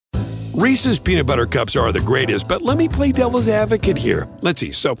Reese's Peanut Butter Cups are the greatest, but let me play devil's advocate here. Let's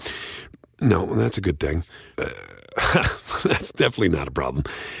see. So, no, that's a good thing. That's definitely not a problem.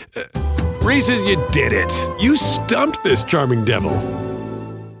 Reese's, you did it. You stumped this charming devil.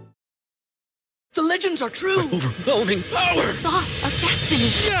 The legends are true. Overwhelming power! The sauce of destiny.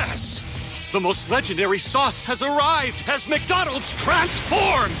 Yes! The most legendary sauce has arrived as McDonald's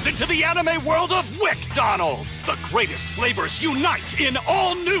transforms into the anime world of WickDonald's. The greatest flavors unite in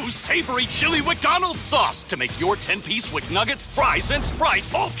all new savory chili McDonald's sauce to make your 10-piece Wick Nuggets, fries, and Sprite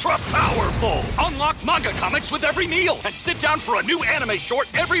ultra-powerful. Unlock manga comics with every meal and sit down for a new anime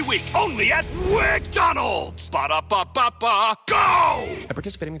short every week only at WickDonald's. Ba-da-ba-ba-ba, go! At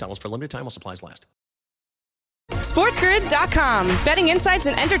participating McDonald's for a limited time while supplies last. SportsGrid.com. Betting insights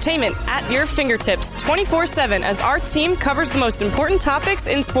and entertainment at your fingertips 24/7 as our team covers the most important topics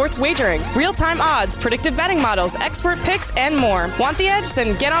in sports wagering. Real-time odds, predictive betting models, expert picks, and more. Want the edge?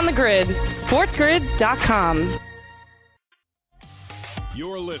 Then get on the grid. SportsGrid.com.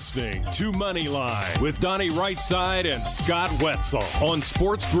 You're listening to Moneyline with Donnie Rightside and Scott Wetzel on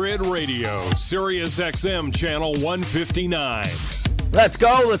Sports Grid Radio, Sirius XM Channel 159. Let's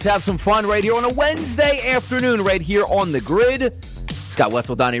go. Let's have some fun right here on a Wednesday afternoon right here on the grid. Scott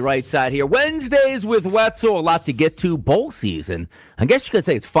Wetzel, Donnie Rightside here. Wednesdays with Wetzel, a lot to get to. Bowl season, I guess you could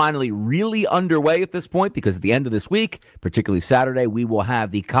say it's finally really underway at this point because at the end of this week, particularly Saturday, we will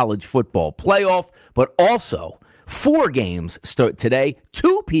have the college football playoff, but also 4 games start today,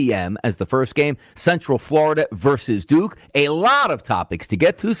 2 p.m. as the first game, Central Florida versus Duke. A lot of topics to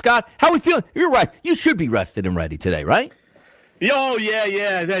get to, Scott. How are we feeling? You're right. You should be rested and ready today, right? Oh,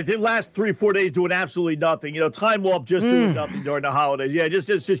 yeah. The last 3 or 4 days doing absolutely nothing. Time off, just doing nothing during the holidays. Yeah,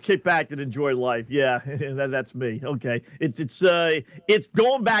 just kick back and enjoy life. Yeah, that's me. Okay. It's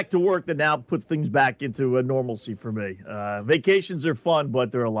going back to work that now puts things back into a normalcy for me. Vacations are fun,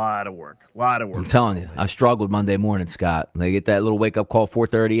 but they're a lot of work. I'm telling you, I struggled Monday morning, Scott. They get that little wake-up call,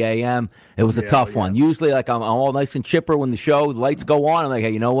 4:30 a.m. It was a tough one. Usually, I'm all nice and chipper when the lights go on. I'm like,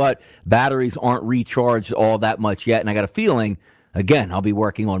 hey, you know what? Batteries aren't recharged all that much yet, and I got a feeling again, I'll be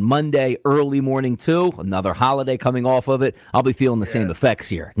working on Monday, early morning too. Another holiday coming off of it. I'll be feeling the same effects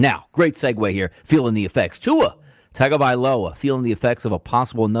here. Now, great segue here. Feeling the effects. Tua Tagovailoa feeling the effects of a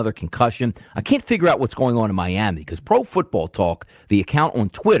possible another concussion. I can't figure out what's going on in Miami because Pro Football Talk, the account on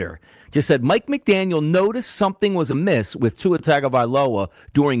Twitter, just said Mike McDaniel noticed something was amiss with Tua Tagovailoa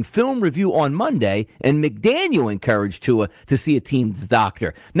during film review on Monday, and McDaniel encouraged Tua to see a team's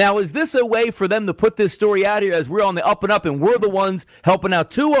doctor. Now, is this a way for them to put this story out here as we're on the up and up and we're the ones helping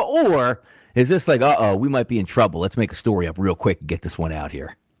out Tua, or is this like, we might be in trouble? Let's make a story up real quick and get this one out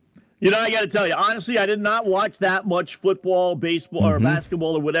here. I got to tell you, honestly, I did not watch that much football, baseball, or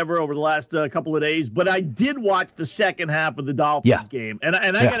basketball or whatever over the last couple of days, but I did watch the second half of the Dolphins game. And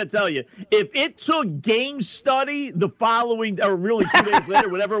I got to tell you, if it took game study the following, or really 2 days later,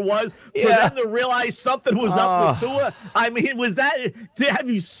 whatever it was, for them to realize something was up with Tua, I mean, have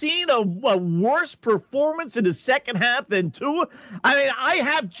you seen a worse performance in the second half than Tua? I mean, I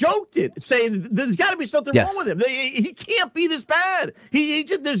have joked it, saying there's got to be something wrong with him. He can't be this bad.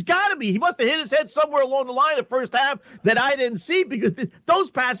 There's got to be. He must have hit his head somewhere along the line the first half that I didn't see because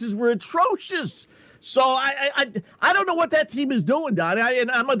those passes were atrocious. So I don't know what that team is doing, Donnie. And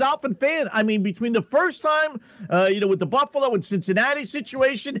I'm a Dolphin fan. I mean, between the first time, with the Buffalo and Cincinnati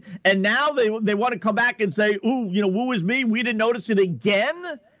situation, and now they want to come back and say, woo is me. We didn't notice it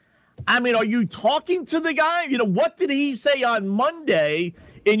again. I mean, are you talking to the guy? What did he say on Monday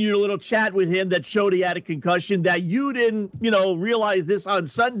in your little chat with him that showed he had a concussion that you didn't, realize this on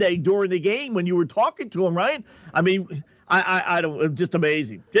Sunday during the game when you were talking to him, right? I mean, I don't, just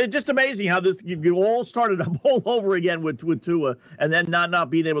amazing. Just amazing how this you all started up all over again with Tua and then not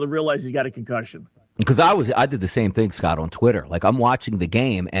being able to realize he's got a concussion. Because I did the same thing, Scott, on Twitter. Like, I'm watching the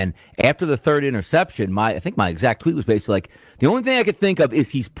game, and after the third interception, I think my exact tweet was basically like, the only thing I could think of is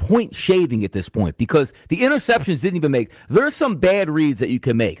he's point shaving at this point because the interceptions didn't even make. There's some bad reads that you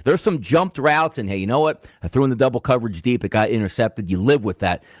can make. There's some jumped routes, and hey, you know what? I threw in the double coverage deep. It got intercepted. You live with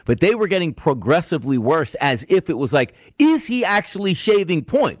that. But they were getting progressively worse as if it was like, is he actually shaving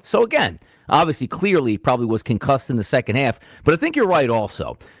points? So again, obviously, clearly, probably was concussed in the second half. But I think you're right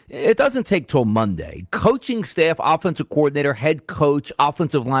also. It doesn't take till Monday. Coaching staff, offensive coordinator, head coach,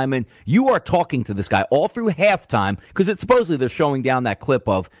 offensive lineman, you are talking to this guy all through halftime because it's supposed supposedly they're showing down that clip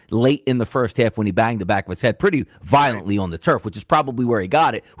of late in the first half when he banged the back of his head pretty violently on the turf, which is probably where he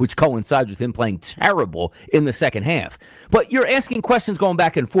got it, which coincides with him playing terrible in the second half. But you're asking questions going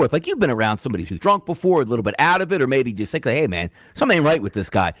back and forth. Like, you've been around somebody who's drunk before, a little bit out of it, or maybe just think, hey, man, something ain't right with this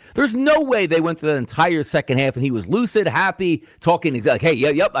guy. There's no way they went through the entire second half and he was lucid, happy, talking exactly,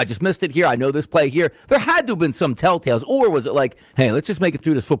 hey, yep, I just missed it here. I know this play here. There had to have been some telltales. Or was it like, hey, let's just make it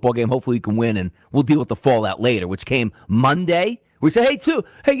through this football game. Hopefully we can win and we'll deal with the fallout later, which came Monday. We say,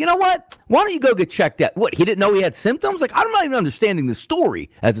 hey, you know what? Why don't you go get checked out? What, he didn't know he had symptoms? Like, I'm not even understanding the story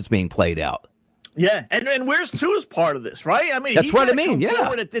as it's being played out. Yeah, and where's Tua's part of this, right? I mean, that's what I mean.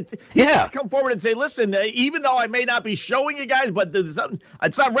 Yeah, he's got to come forward and say, listen, even though I may not be showing you guys, but it's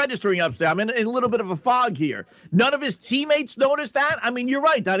not registering upstairs. I'm in a little bit of a fog here. None of his teammates noticed that. I mean, you're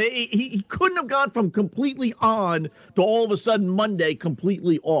right, Don. He couldn't have gone from completely on to all of a sudden Monday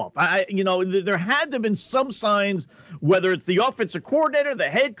completely off. There had to have been some signs, whether it's the offensive coordinator, the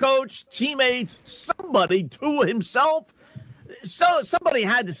head coach, teammates, somebody, Tua himself. So somebody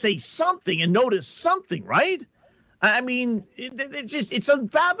had to say something and notice something, right? I mean, it's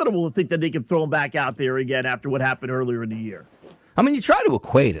unfathomable to think that they could throw him back out there again after what happened earlier in the year. I mean, you try to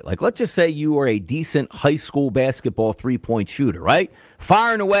equate it. Like, let's just say you are a decent high school basketball three-point shooter, right?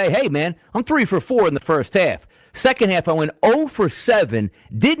 Firing away, hey, man, I'm 3 for 4 in the first half. Second half, I went 0 for 7,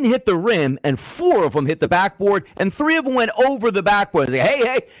 didn't hit the rim, and 4 of them hit the backboard, and 3 of them went over the backboard. Like,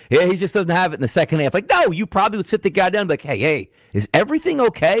 hey, yeah, he just doesn't have it in the second half. Like, no, you probably would sit the guy down and be like, hey, is everything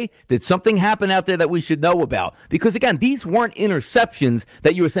okay? Did something happen out there that we should know about? Because, again, these weren't interceptions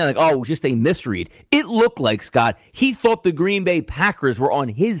that you were saying, like, oh, it was just a misread. It looked like, Scott, he thought the Green Bay Packers were on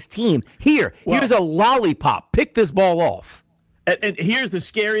his team. Here's a lollipop. Pick this ball off. And here's the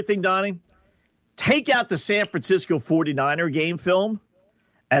scary thing, Donnie. Take out the San Francisco 49er game film,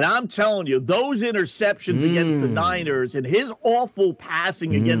 and I'm telling you, those interceptions against the Niners and his awful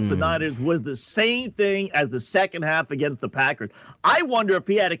passing against the Niners was the same thing as the second half against the Packers. I wonder if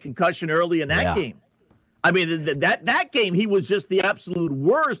he had a concussion early in that game. I mean, that game, he was just the absolute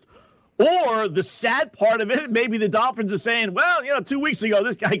worst. Or the sad part of it, maybe the Dolphins are saying, well, 2 weeks ago,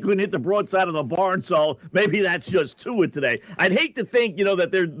 this guy couldn't hit the broadside of the barn, so maybe that's just Tua today. I'd hate to think,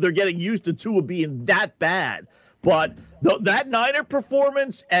 that they're getting used to Tua being that bad. But that Niner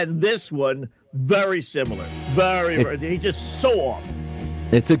performance and this one, very similar. Very. He's just so off.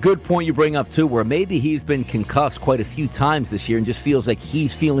 It's a good point you bring up, too, where maybe he's been concussed quite a few times this year and just feels like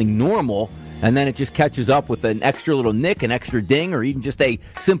he's feeling normal. And then it just catches up with an extra little nick, an extra ding, or even just a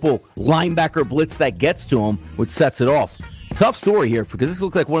simple linebacker blitz that gets to him, which sets it off. Tough story here, because this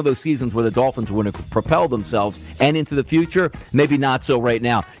looks like one of those seasons where the Dolphins are going to propel themselves and into the future. Maybe not so right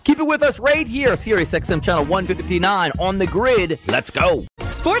now. Keep it with us right here, Sirius XM Channel 159 on the grid. Let's go.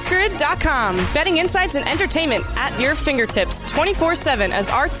 SportsGrid.com. Betting insights and entertainment at your fingertips 24/7 as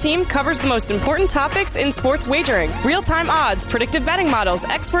our team covers the most important topics in sports wagering. Real-time odds, predictive betting models,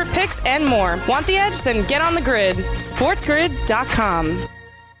 expert picks, and more. Want the edge? Then get on the grid. SportsGrid.com.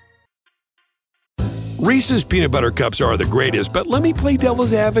 Reese's Peanut Butter Cups are the greatest, but let me play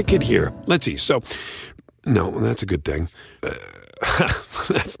devil's advocate here. Let's see. So, no, that's a good thing.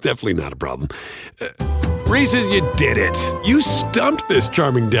 That's definitely not a problem. Reese's, you did it. You stumped this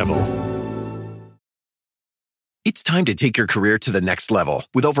charming devil. It's time to take your career to the next level.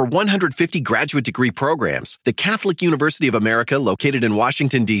 With over 150 graduate degree programs, the Catholic University of America, located in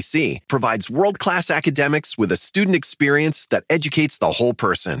Washington, D.C., provides world-class academics with a student experience that educates the whole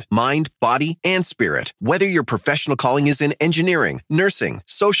person, mind, body, and spirit. Whether your professional calling is in engineering, nursing,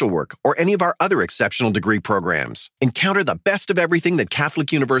 social work, or any of our other exceptional degree programs, encounter the best of everything that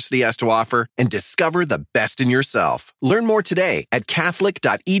Catholic University has to offer and discover the best in yourself. Learn more today at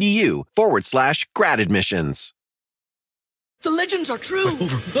catholic.edu/grad admissions. The legends are true.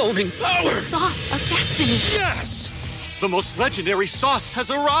 Overwhelming power! The sauce of destiny. Yes! The most legendary sauce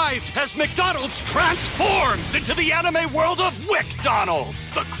has arrived as McDonald's transforms into the anime world of WickDonald's.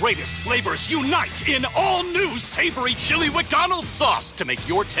 The greatest flavors unite in all new savory chili McDonald's sauce to make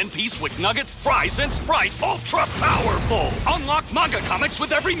your 10-piece Wick Nuggets, fries, and Sprite ultra-powerful. Unlock manga comics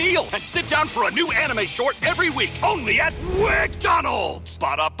with every meal and sit down for a new anime short every week only at WickDonald's.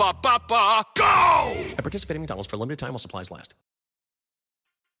 Ba-da-ba-ba-ba, go! At participating McDonald's for a limited time while supplies last.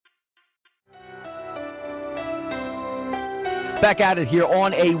 Back at it here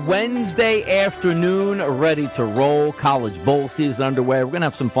on a Wednesday afternoon, ready to roll. College bowl season underway. We're going to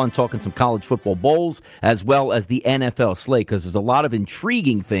have some fun talking some college football bowls as well as the NFL slate because there's a lot of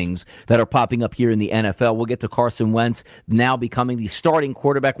intriguing things that are popping up here in the NFL. We'll get to Carson Wentz now becoming the starting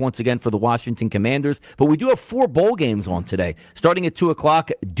quarterback once again for the Washington Commanders. But we do have 4 bowl games on today. Starting at 2 o'clock,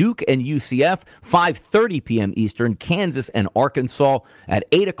 Duke and UCF, 5:30 p.m. Eastern, Kansas and Arkansas. At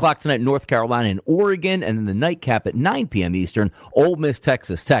 8 o'clock tonight, North Carolina and Oregon. And then the nightcap at 9 p.m. Eastern, Ole Miss,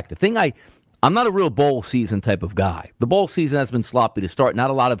 Texas Tech. The thing I'm not a real bowl season type of guy. The bowl season has been sloppy to start. Not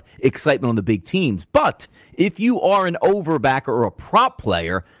a lot of excitement on the big teams. But if you are an overbacker or a prop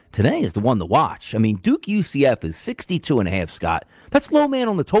player, today is the one to watch. I mean, Duke UCF is 62.5, Scott. That's low man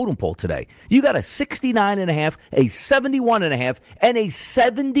on the totem pole today. You got a 69.5, a 71.5, and a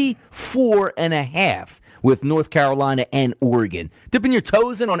 74.5 with North Carolina and Oregon. Dipping your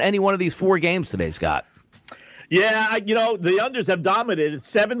toes in on any one of these 4 games today, Scott. Yeah, the unders have dominated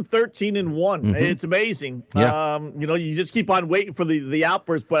 7-13-1. Mm-hmm. It's amazing. Yeah. You just keep on waiting for the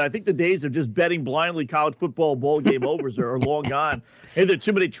outburst, but I think the days of just betting blindly college football bowl game overs are long gone. Hey, there are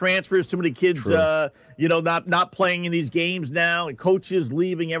too many transfers, too many kids, not playing in these games now, and coaches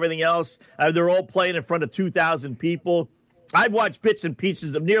leaving, everything else. They're all playing in front of 2,000 people. I've watched bits and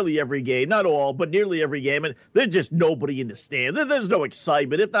pieces of nearly every game, not all, but nearly every game, and there's just nobody in the stand. There's no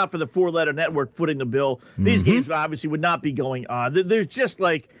excitement. If not for the 4-letter network footing the bill, these games obviously would not be going on. There's just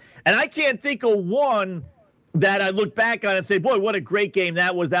and I can't think of one that I look back on and say, boy, what a great game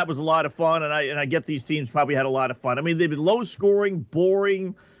that was. That was a lot of fun, and I get these teams probably had a lot of fun. I mean, they've been low scoring,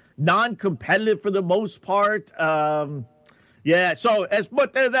 boring, non-competitive for the most part. Yeah,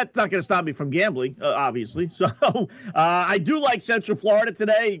 but that's not going to stop me from gambling, obviously. So I do like Central Florida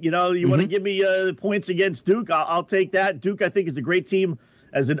today. You want to give me points against Duke, I'll take that. Duke, I think, is a great team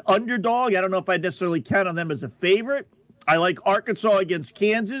as an underdog. I don't know if I'd necessarily count on them as a favorite. I like Arkansas against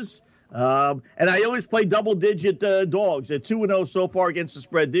Kansas. And I always play double-digit dogs. They're 2-0 so far against the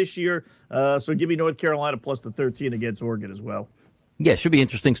spread this year. So give me North Carolina plus the 13 against Oregon as well. Yeah, should be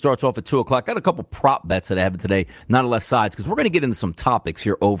interesting. Starts off at 2 o'clock. Got a couple prop bets that I have today, not a less sides, because we're going to get into some topics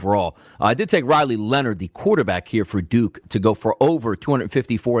here overall. I did take Riley Leonard, the quarterback here for Duke, to go for over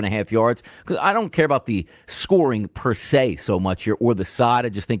 254.5 yards, because I don't care about the scoring per se so much here, or the side. I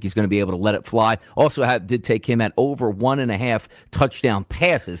just think he's going to be able to let it fly. Also, did take him at over 1.5 touchdown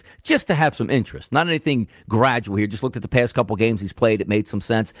passes, just to have some interest. Not anything gradual here. Just looked at the past couple games he's played. It made some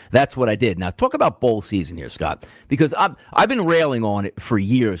sense. That's what I did. Now, talk about bowl season here, Scott, because I've been railing on it for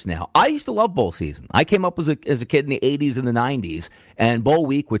years now. I used to love bowl season. I came up as a kid in the 80s and the 90s, and bowl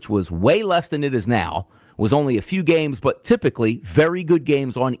week, which was way less than it is now, was only a few games, but typically very good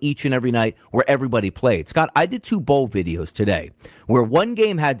games on each and every night where everybody played. Scott, I did 2 bowl videos today where one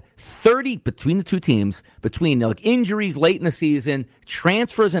game had 30 between the two teams, between injuries late in the season,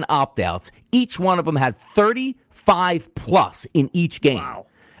 transfers and opt-outs. Each one of them had 35 plus in each game. Wow.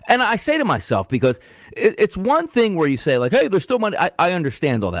 And I say to myself, because it's one thing where you say, hey, there's still money. I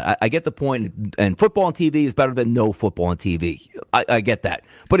understand all that. I get the point. And football on TV is better than no football on TV. I get that.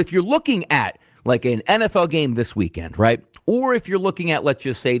 But if you're looking at an NFL game this weekend, right? Or if you're looking at, let's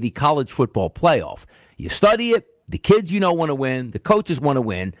just say, the college football playoff, you study it. The kids want to win. The coaches want to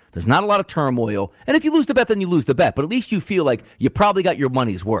win. There's not a lot of turmoil. And if you lose the bet, then you lose the bet. But at least you feel like you probably got your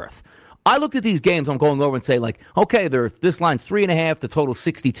money's worth. I looked at these games, I'm going over and say, okay, this line's 3.5, the total's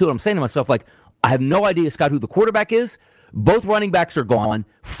 62. And I'm saying to myself, I have no idea, Scott, who the quarterback is. Both running backs are gone.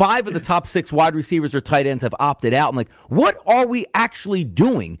 5 of the top 6 wide receivers or tight ends have opted out. I'm like, what are we actually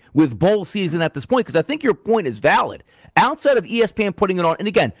doing with bowl season at this point? Because I think your point is valid. Outside of ESPN putting it on, and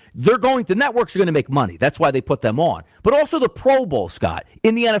again, the networks are going to make money. That's why they put them on. But also the Pro Bowl, Scott,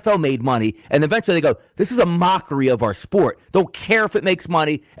 in the NFL made money, and eventually they go, this is a mockery of our sport. Don't care if it makes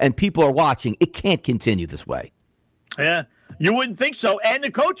money and people are watching. It can't continue this way. Yeah. You wouldn't think so. And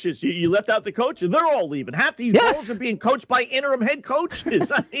the coaches, you left out the coaches. They're all leaving. Half these bowls are being coached by interim head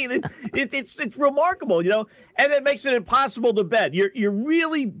coaches. I mean, it's remarkable, and it makes it impossible to bet. You're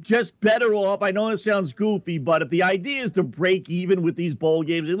really just better off. I know it sounds goofy, but if the idea is to break even with these bowl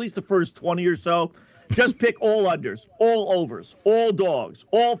games, at least the first 20 or so, just pick all unders, all overs, all dogs,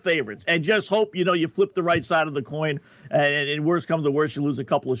 all favorites, and just hope, you flip the right side of the coin, and worst comes to worst, you lose a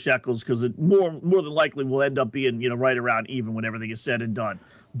couple of shekels because it more than likely will end up being, right around even when everything is said and done.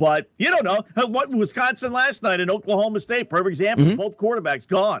 But you don't know. What Wisconsin last night and Oklahoma State, perfect example, both quarterbacks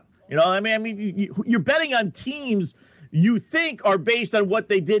gone. You're betting on teams you think are based on what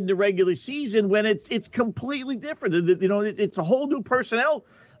they did in the regular season when it's completely different. It's a whole new personnel.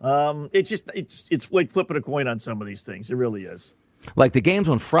 It's like flipping a coin on some of these things. It really is. Like the games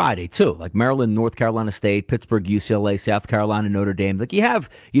on Friday, too, like Maryland, North Carolina State, Pittsburgh, UCLA, South Carolina, Notre Dame. Like you have,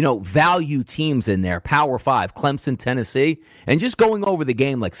 value teams in there, Power 5, Clemson, Tennessee, and just going over the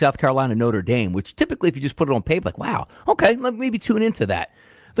game like South Carolina, Notre Dame, which typically if you just put it on paper, like, wow, okay, let me maybe tune into that.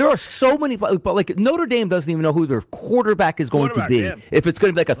 There are so many, but like Notre Dame doesn't even know who their quarterback is going to be. Yeah. If it's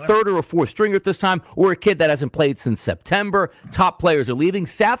going to be like a third or a fourth stringer at this time, or a kid that hasn't played since September. Top players are leaving.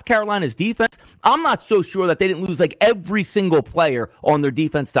 South Carolina's defense, I'm not so sure that they didn't lose like every single player on their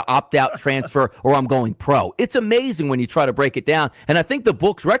defense to opt out, transfer, or I'm going pro. It's amazing when you try to break it down. And I think the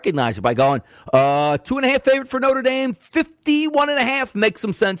books recognize it by going 2.5 favorite for Notre Dame, 51.5 makes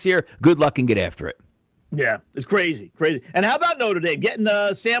some sense here. Good luck and get after it. Yeah, it's crazy. And how about Notre Dame getting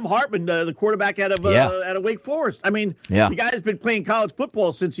Sam Hartman, the quarterback out of Wake Forest? I mean, the guy's been playing college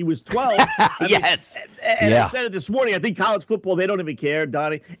football since he was 12. Yes. And I said it this morning. I think college football, they don't even care,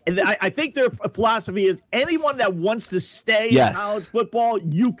 Donnie. And I think their philosophy is anyone that wants to stay in college football,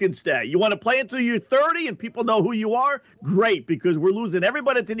 you can stay. You want to play until you're 30 and people know who you are? Great, because we're losing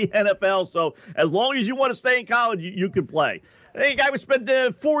everybody to the NFL. So as long as you want to stay in college, you can play. Hey, guy would spend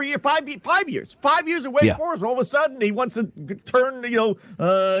 5 years at Wake Forest. All of a sudden, he wants to turn,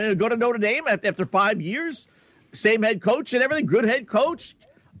 go to Notre Dame after 5 years. Same head coach and everything. Good head coach.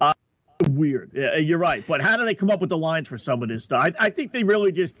 Weird. Yeah, you're right. But how do they come up with the lines for some of this stuff? I think they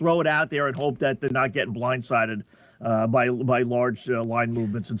really just throw it out there and hope that they're not getting blindsided by large line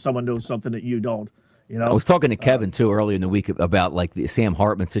movements and someone knows something that you don't. I was talking to Kevin, too, earlier in the week about like the Sam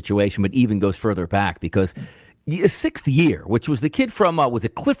Hartman situation, but even goes further back because sixth year, which was the kid from, was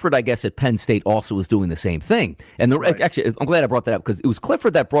it Clifford, I guess, at Penn State also was doing the same thing. And actually, I'm glad I brought that up because it was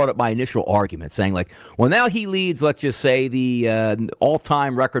Clifford that brought up my initial argument, saying like, well, now he leads, let's just say, the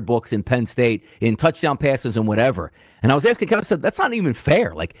all-time record books in Penn State in touchdown passes and whatever. And I was asking, I said, that's not even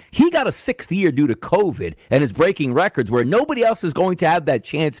fair. Like, he got a sixth year due to COVID and is breaking records where nobody else is going to have that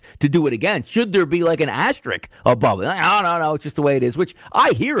chance to do it again. Should there be like an asterisk above it? No, it's just the way it is, which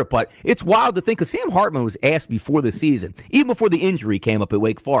I hear it, but it's wild to think because Sam Hartman was asked before the season, even before the injury came up at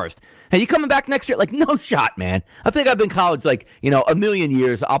Wake Forest. Hey, you coming back next year? Like, no shot, man. I think I've been in college like, a million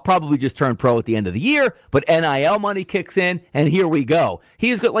years. I'll probably just turn pro at the end of the year, but NIL money kicks in, and here we go.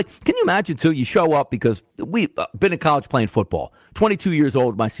 He is good. Like, can you imagine, too, you show up because we've been in college playing football, 22 years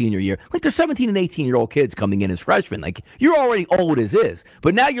old my senior year. Like, there's 17 and 18-year-old kids coming in as freshmen. Like, you're already old as is.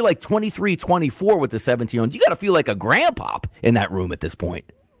 But now you're like 23, 24 with the 17-year-old. You got to feel like a grandpop in that room at this point.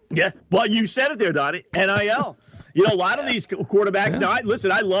 Yeah, well, you said it there, Donnie. NIL. A lot of these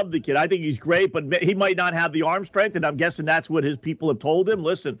quarterbacks, I love the kid. I think he's great, but he might not have the arm strength, and I'm guessing that's what his people have told him.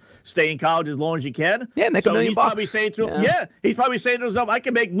 Listen, stay in college as long as you can. Yeah, make $1 million. He's probably saying to him, he's probably saying to himself, I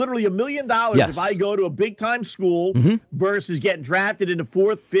can make literally $1 million if I go to a big-time school versus getting drafted in the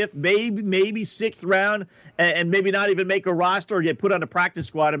 4th, 5th, maybe 6th round, and maybe not even make a roster or get put on a practice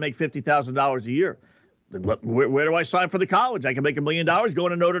squad and make $50,000 a year. Where do I sign for the college? I can make $1 million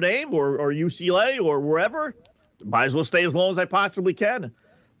going to Notre Dame or UCLA or wherever. Might as well stay as long as I possibly can.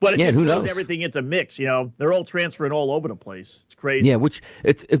 But it just throws everything into mix. They're all transferring all over the place. It's crazy. Yeah, which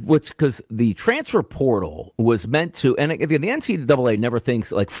because the transfer portal was meant to, and again, the NCAA never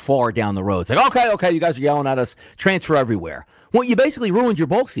thinks like far down the road. It's like, okay, you guys are yelling at us, transfer everywhere. Well, you basically ruined your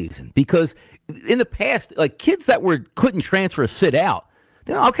bowl season because in the past, like kids that couldn't transfer sit out.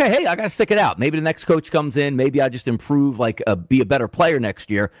 Okay, hey, I got to stick it out. Maybe the next coach comes in. Maybe I just improve, be a better player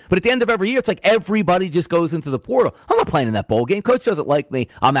next year. But at the end of every year, it's like everybody just goes into the portal. I'm not playing in that bowl game. Coach doesn't like me.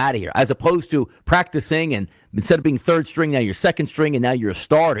 I'm out of here. As opposed to practicing and instead of being third string, now you're second string, and now you're a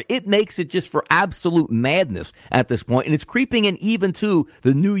starter. It makes it just for absolute madness at this point, and it's creeping in even to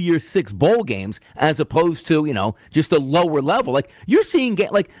the New Year's 6 bowl games as opposed to, just a lower level. Like, you're seeing,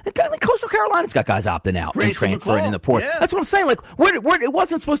 like Coastal Carolina's got guys opting out and transferring in the portal. Yeah. That's what I'm saying. Like, it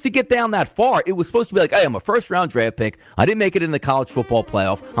wasn't supposed to get down that far. It was supposed to be like, hey, I'm a first-round draft pick. I didn't make it in the college football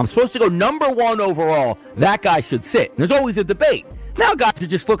playoff. I'm supposed to go number 1 overall. That guy should sit. And there's always a debate. Now guys are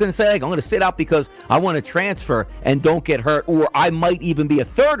just looking and say, hey, I'm going to sit out because I want to transfer and don't get hurt, or I might even be a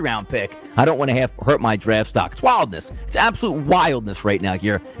third-round pick. I don't want to hurt my draft stock. It's wildness. It's absolute wildness right now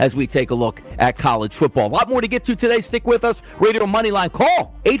here as we take a look at college football. A lot more to get to today. Stick with us. Radio Moneyline.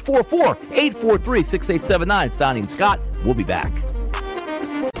 Call 844-843-6879. It's Donnie and Scott. We'll be back.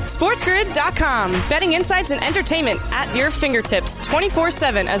 SportsGrid.com. Betting insights and entertainment at your fingertips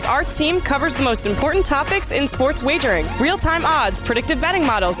 24/7 as our team covers the most important topics in sports wagering. Real-time odds, predictive betting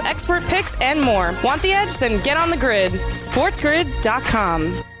models, expert picks, and more. Want the edge? Then get on the grid.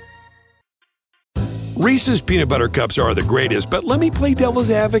 SportsGrid.com. Reese's Peanut Butter Cups are the greatest, but let me play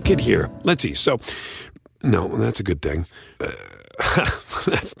devil's advocate here. Let's see. So, no, that's a good thing.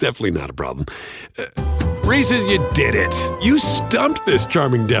 That's definitely not a problem. Reese's, you did it. You stumped this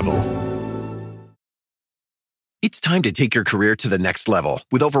charming devil. It's time to take your career to the next level.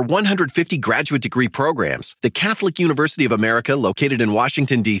 With over 150 graduate degree programs, the Catholic University of America, located in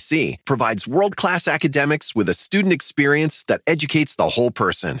Washington, D.C., provides world-class academics with a student experience that educates the whole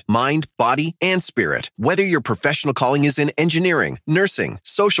person, mind, body, and spirit. Whether your professional calling is in engineering, nursing,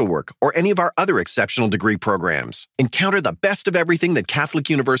 social work, or any of our other exceptional degree programs, encounter the best of everything that Catholic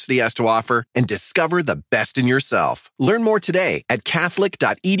University has to offer and discover the best in yourself. Learn more today at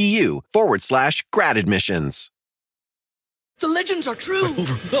catholic.edu/grad admissions. The legends are true.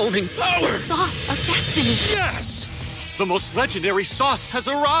 Overwhelming power! The sauce of destiny. Yes! The most legendary sauce has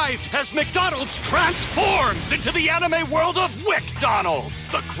arrived as McDonald's transforms into the anime world of WickDonald's.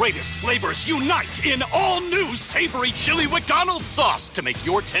 The greatest flavors unite in all new savory chili McDonald's sauce to make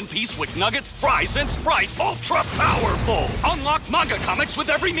your 10-piece Wick Nuggets, fries, and Sprite ultra-powerful. Unlock manga comics with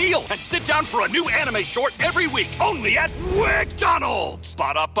every meal and sit down for a new anime short every week only at WickDonald's.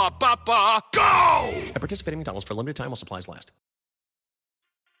 Ba-da-ba-ba-ba, go! At participating McDonald's for a limited time while supplies last.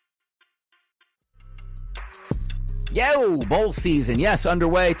 Yo, bowl season, yes,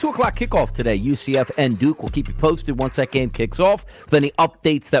 underway. 2 o'clock kickoff today. UCF and Duke will keep you posted once that game kicks off with any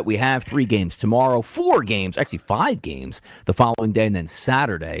updates that we have. 3 games tomorrow, 4 games, actually 5 games the following day, and then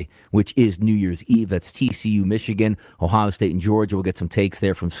Saturday, which is New Year's Eve. That's TCU, Michigan, Ohio State, and Georgia. We'll get some takes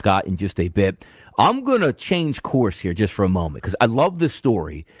there from Scott in just a bit. I'm going to change course here just for a moment because I love this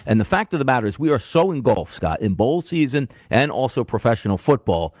story. And the fact of the matter is we are so engulfed, Scott, in bowl season and also professional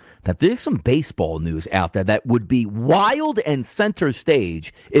football that there's some baseball news out there that would be wild and center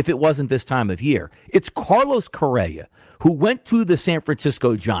stage if it wasn't this time of year. It's Carlos Correa, who went to the San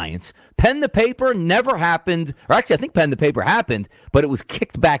Francisco Giants, penned the paper, never happened. Or actually, I think penned the paper happened, but it was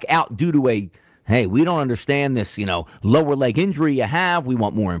kicked back out due to a, hey, we don't understand this, lower leg injury you have. We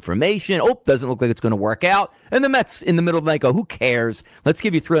want more information. Oh, doesn't look like it's going to work out. And the Mets in the middle of the night go, who cares? Let's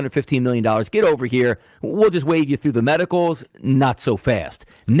give you $315 million. Get over here. We'll just wave you through the medicals. Not so fast.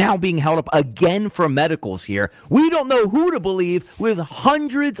 Now being held up again for medicals here. We don't know who to believe with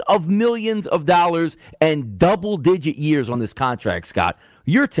hundreds of millions of dollars and double-digit years on this contract, Scott.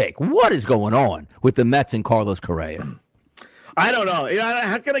 Your take. What is going on with the Mets and Carlos Correa? I don't know.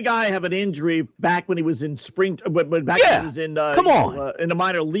 How can a guy have an injury back when he was in spring? When he was in in the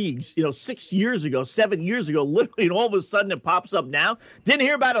minor leagues, 6 years ago, 7 years ago, literally, and all of a sudden it pops up now. Didn't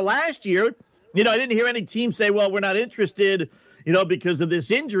hear about it last year. I didn't hear any team say, "Well, we're not interested," because of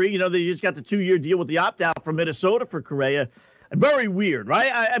this injury. They just got the 2-year deal with the opt-out from Minnesota for Correa. Very weird, right?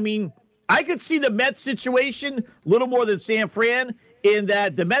 I mean, I could see the Mets situation a little more than San Fran in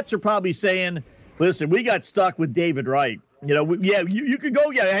that the Mets are probably saying, "Listen, we got stuck with David Wright." You could go.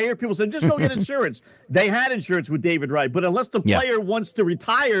 Yeah, I hear people say, just go get insurance. They had insurance with David Wright, but unless the player wants to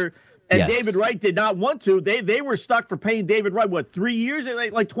retire and David Wright did not want to, they were stuck for paying David Wright, 3 years,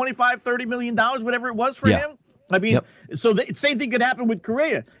 like $25-30 million, whatever it was for him. I mean, so the same thing could happen with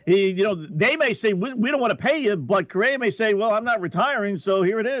Correa. They may say, we don't want to pay you, but Correa may say, well, I'm not retiring, so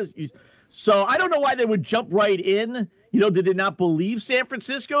here it is. So I don't know why they would jump right in. Did they not believe San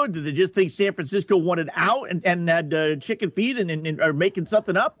Francisco? Did they just think San Francisco wanted out and had chicken feet and are making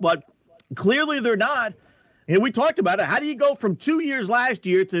something up? But clearly they're not. And we talked about it. How do you go from 2 years last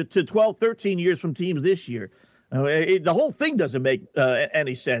year to 12, 13 years from teams this year? The whole thing doesn't make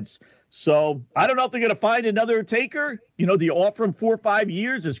any sense. So I don't know if they're going to find another taker. Do you offer him 4 or 5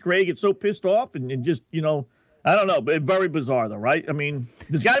 years as Craig gets so pissed off and just, I don't know. But very bizarre, though, right? I mean,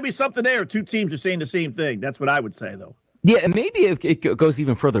 there's got to be something there. 2 teams are saying the same thing. That's what I would say, though. Yeah, and maybe it goes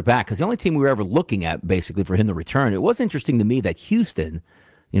even further back because the only team we were ever looking at, basically, for him to return, it was interesting to me that Houston,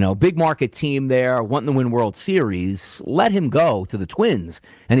 big market team there, wanting to win World Series, let him go to the Twins.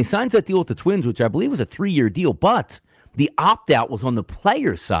 And he signs that deal with the Twins, which I believe was a 3-year deal, but the opt-out was on the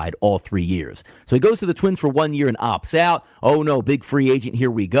player's side all 3 years. So he goes to the Twins for 1 year and opts out. Oh, no, big free agent,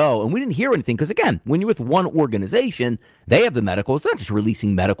 here we go. And we didn't hear anything because, again, when you're with one organization, they have the medicals. They're not just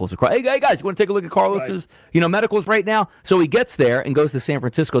releasing medicals across. Hey, guys, you want to take a look at Carlos's medicals right now? So he gets there and goes to San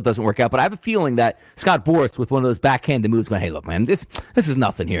Francisco. It doesn't work out. But I have a feeling that Scott Boras, with one of those backhanded moves, going, hey, look, man, this is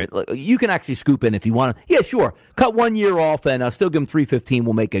nothing here. You can actually scoop in if you want to. Yeah, sure. Cut 1 year off and still give him $315.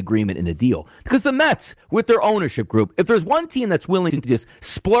 We'll make an agreement in a deal. Because the Mets, with their ownership group, if there's one team that's willing to just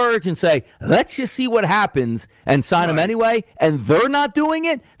splurge and say, let's just see what happens and sign him anyway, and they're not doing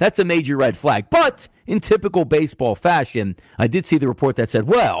it, that's a major red flag. But in typical baseball fashion, I did see the report that said,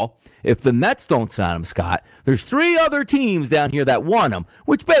 well, if the Mets don't sign him, Scott, there's 3 other teams down here that want him,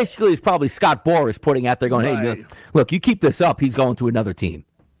 which basically is probably Scott Boras putting out there going, hey, look, you keep this up, he's going to another team.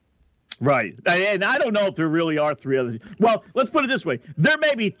 Right. And I don't know if there really are three other teams. Well, let's put it this way. There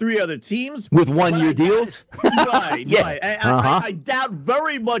may be three other teams. With one-year deals? Right, yeah. right. I doubt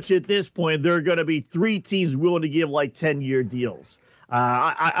very much at this point there are going to be three teams willing to give like 10-year deals.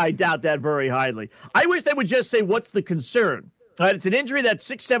 I doubt that very highly. I wish they would just say, what's the concern? It's an injury that's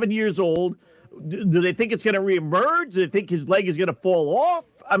 6-7 years old. Do they think it's going to reemerge? Do they think his leg is going to fall off?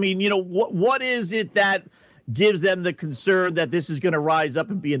 I mean, what is it that gives them the concern that this is going to rise up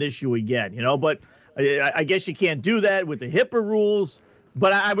and be an issue again, but I guess you can't do that with the HIPAA rules,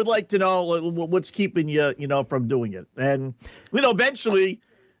 but I would like to know what's keeping you, from doing it. And, eventually,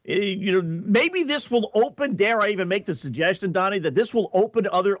 maybe this will open, dare I even make the suggestion, Donnie, that this will open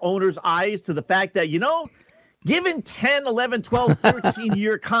other owners' eyes to the fact that, given 10, 11, 12,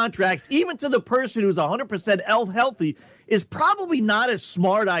 13-year contracts, even to the person who's 100% healthy, is probably not a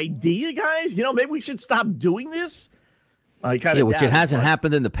smart idea, guys. Maybe we should stop doing this. Which it hasn't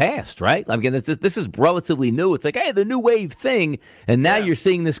happened in the past, right? I mean, this is relatively new. It's like, hey, the new wave thing, and now you're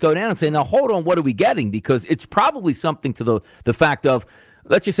seeing this go down and saying, now, hold on, what are we getting? Because it's probably something to the fact of,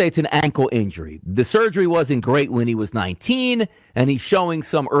 let's just say it's an ankle injury. The surgery wasn't great when he was 19, and he's showing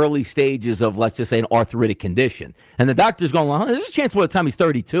some early stages of, let's just say, an arthritic condition. And the doctor's going, well, there's a chance by the time he's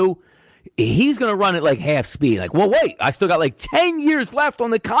 32, he's going to run at like half speed. Like, well, wait, I still got like 10 years left on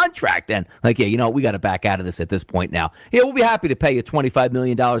the contract. And like, we got to back out of this at this point now. Yeah, we'll be happy to pay you $25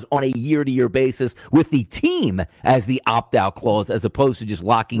 million on a year-to-year basis with the team as the opt-out clause, as opposed to just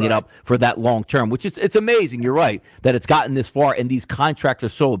locking it up for that long term, which is, it's amazing. You're right that it's gotten this far and these contracts are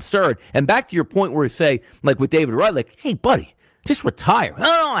so absurd. And back to your point where you say, like with David Wright, like, hey, buddy, just retire.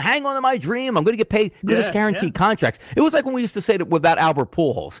 No, hang on to my dream. I'm going to get paid because it's guaranteed contracts. It was like when we used to say that about Albert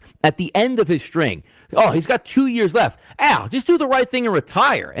Pujols. At the end of his string, he's got 2 years left. Al, just do the right thing and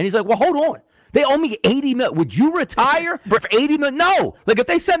retire. And he's like, well, hold on. They owe me $80 million. Would you retire for $80 million? No. Like, if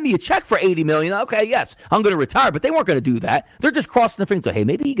they send me a check for $80 million, okay, yes, I'm going to retire. But they weren't going to do that. They're just crossing their fingers. Hey,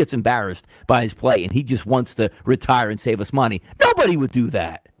 maybe he gets embarrassed by his play and he just wants to retire and save us money. Nobody would do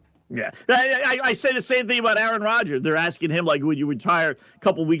that. Yeah, I say the same thing about Aaron Rodgers. They're asking him, like, would you retire a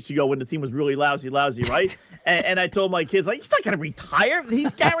couple weeks ago when the team was really lousy, right? and I told my kids, like, he's not going to retire.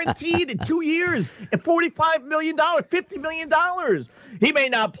 He's guaranteed in 2 years at $45 million, $50 million. He may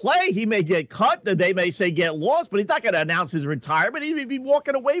not play. He may get cut. They may say get lost, but he's not going to announce his retirement. He may be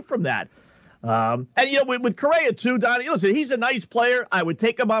walking away from that. And, with Correa, too, Donnie, listen, he's a nice player. I would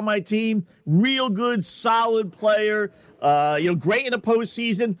take him on my team. Real good, solid player. Great in the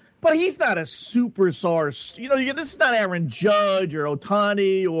postseason. But he's not a superstar. This is not Aaron Judge or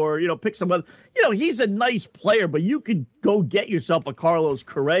Ohtani or, pick some other. He's a nice player, but you could go get yourself a Carlos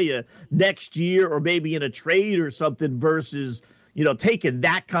Correa next year or maybe in a trade or something versus, taking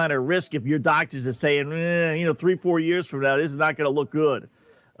that kind of risk if your doctors are saying, 3-4 years from now, this is not going to look good.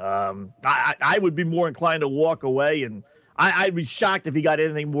 I would be more inclined to walk away, and I'd be shocked if he got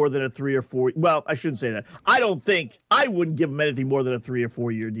anything more than a 3 or 4. Well, I shouldn't say that. I wouldn't give him anything more than a 3 or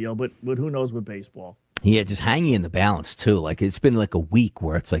 4 year deal, but who knows with baseball. Yeah, just hanging in the balance, too. Like, it's been like a week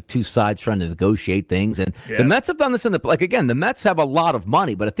where it's like two sides trying to negotiate things. And the Mets have done this again, the Mets have a lot of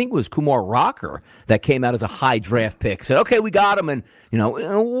money, but I think it was Kumar Rocker that came out as a high draft pick. Said, okay, we got him, and,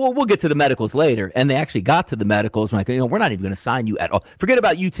 we'll get to the medicals later. And they actually got to the medicals. Like, we're not even going to sign you at all. Forget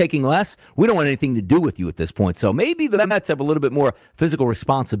about you taking less. We don't want anything to do with you at this point. So maybe the Mets have a little bit more physical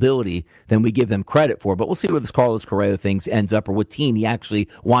responsibility than we give them credit for. But we'll see where this Carlos Correa thing ends up or what team he actually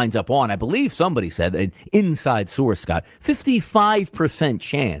winds up on. I believe somebody said that inside source, Scott, 55%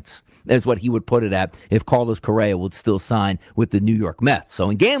 chance is what he would put it at if Carlos Correa would still sign with the New York Mets.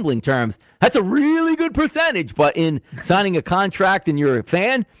 So in gambling terms, that's a really good percentage, but in signing a contract and you're a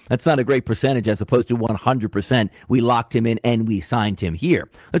fan, that's not a great percentage as opposed to 100%. We locked him in and we signed him here.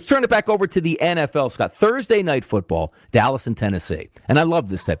 Let's turn it back over to the NFL, Scott. Thursday night football, Dallas and Tennessee. And I love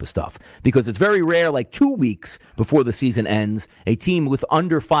this type of stuff because it's very rare, like 2 weeks before the season ends, a team with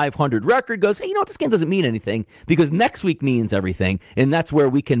under 500 record goes, hey, this game doesn't mean anything because next week means everything, and that's where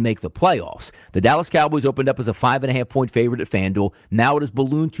we can make the playoffs. The Dallas Cowboys opened up as a 5.5-point favorite at FanDuel. Now it has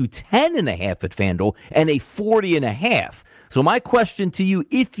ballooned to 10.5 at FanDuel and a 40.5. So my question to you,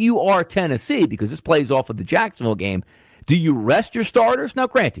 if you are Tennessee, because this plays off of the Jacksonville game, do you rest your starters? Now,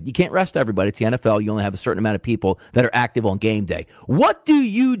 granted, you can't rest everybody. It's the NFL. You only have a certain amount of people that are active on game day. What do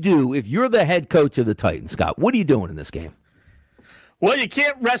you do if you're the head coach of the Titans, Scott? What are you doing in this game? Well, you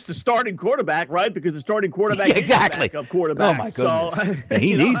can't rest the starting quarterback, right? Because the starting quarterback is a backup quarterback. Oh, my goodness. So,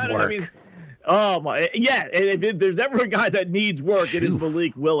 he needs work. If there's ever a guy that needs work, it is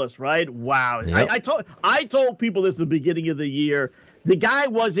Malik Willis, right? Wow. Yep. I told people this at the beginning of the year The guy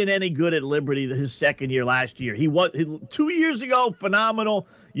wasn't any good at Liberty his second year last year. He was 2 years ago, phenomenal.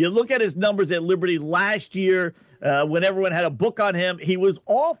 You look at his numbers at Liberty last year, when everyone had a book on him, he was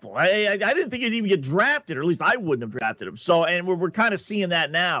awful. I didn't think he'd even get drafted, or at least I wouldn't have drafted him. So, and we're kind of seeing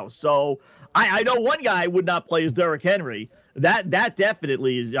that now. So I know one guy I would not play is Derrick Henry. That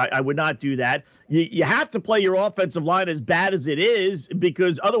definitely is. I would not do that. You have to play your offensive line as bad as it is,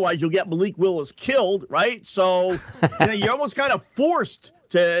 because otherwise you'll get Malik Willis killed, right? So you're almost kind of forced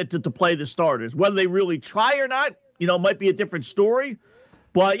to play the starters. Whether they really try or not, might be a different story.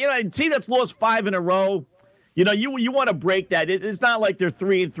 But, a team that's lost 5 in a row, you want to break that. It's not like they're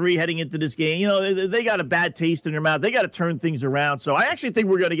 3-3 heading into this game. They got a bad taste in their mouth. They got to turn things around. So I actually think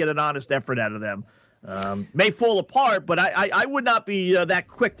we're going to get an honest effort out of them. May fall apart, but I would not be that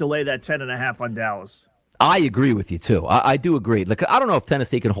quick to lay that 10.5 on Dallas. I agree with you, too. I do agree. Like, I don't know if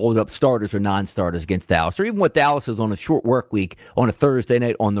Tennessee can hold up starters or non-starters against Dallas, or even what Dallas is on a short work week on a Thursday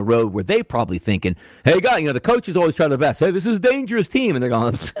night on the road, where they probably thinking, hey, guys, the coaches always try their best. Hey, this is a dangerous team. And they're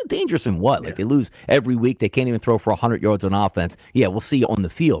going, dangerous in what? Like, they lose every week. They can't even throw for 100 yards on offense. Yeah, we'll see you on the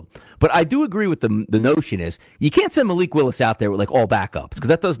field. But I do agree with the notion is you can't send Malik Willis out there with, like, all backups, because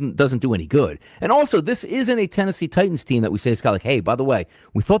that doesn't do any good. And also, this isn't a Tennessee Titans team that we say, Scott, like, hey, by the way,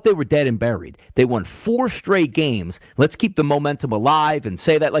 we thought they were dead and buried. They won 4 straight games. Let's keep the momentum alive and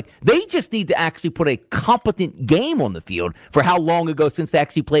say that. Like, they just need to actually put a competent game on the field for how long ago since they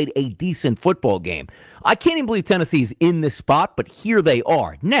actually played a decent football game. I can't even believe Tennessee's in this spot, but here they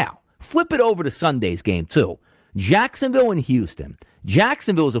are. Now, flip it over to Sunday's game, too. Jacksonville and Houston.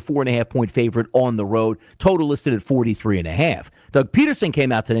 Jacksonville is a 4.5-point favorite on the road. Total listed at 43.5. Doug Peterson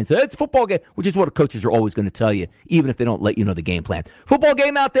came out today and said, it's a football game, which is what coaches are always going to tell you, even if they don't let you know the game plan. Football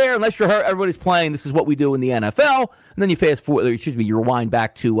game out there, unless you're hurt, everybody's playing. This is what we do in the NFL. And then you rewind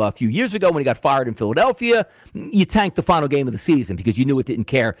back to a few years ago when he got fired in Philadelphia. You tanked the final game of the season because you knew it didn't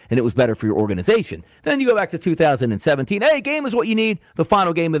care and it was better for your organization. Then you go back to 2017. Hey, game is what you need. The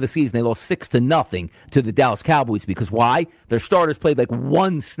final game of the season, they lost 6-0 to the Dallas Cowboys because why? Their starters played like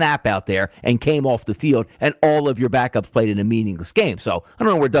one snap out there and came off the field, and all of your backups played in a meaningless game. So I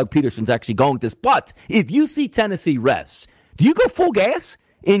don't know where Doug Peterson's actually going with this, but if you see Tennessee rest, do you go full gas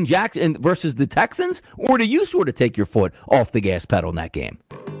in Jackson versus the Texans, or do you sort of take your foot off the gas pedal in that game?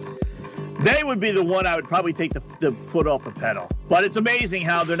 They would be the one I would probably take the foot off the pedal. But it's amazing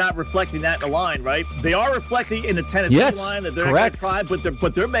how they're not reflecting that in the line, right? They are reflecting in the Tennessee line that they're not going to try, but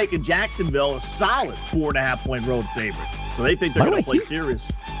they're making Jacksonville a solid 4.5-point road favorite. So they think they're going to play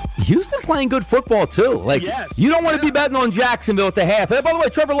serious. Houston playing good football, too. Like, you don't want to be betting on Jacksonville at the half. Hey, by the way,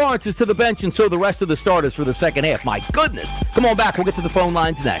 Trevor Lawrence is to the bench, and so the rest of the starters for the second half. My goodness. Come on back. We'll get to the phone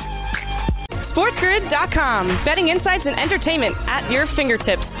lines next. SportsGrid.com. Betting insights and entertainment at your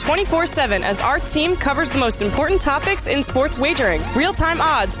fingertips 24/7 as our team covers the most important topics in sports wagering. Real-time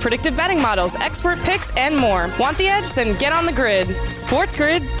odds, predictive betting models, expert picks, and more. Want the edge? Then get on the grid.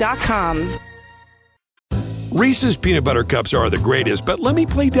 SportsGrid.com. Reese's Peanut Butter Cups are the greatest, but let me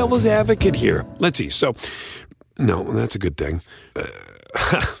play devil's advocate here. Let's see. So, no, that's a good thing.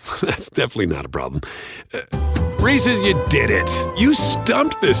 That's definitely not a problem. Reese's, you did it. You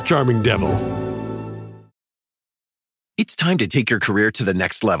stumped this charming devil. It's time to take your career to the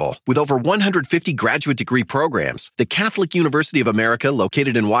next level. With over 150 graduate degree programs, the Catholic University of America,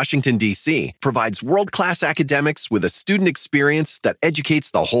 located in Washington, D.C., provides world-class academics with a student experience that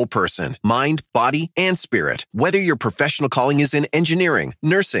educates the whole person, mind, body, and spirit. Whether your professional calling is in engineering,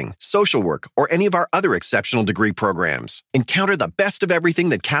 nursing, social work, or any of our other exceptional degree programs, encounter the best of everything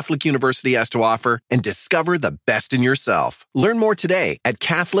that Catholic University has to offer and discover the best in yourself. Learn more today at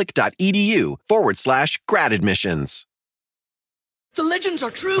catholic.edu/grad admissions. The legends are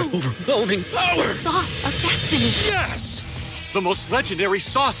true. Overwhelming power! The sauce of destiny. Yes! The most legendary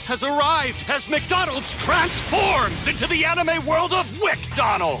sauce has arrived as McDonald's transforms into the anime world of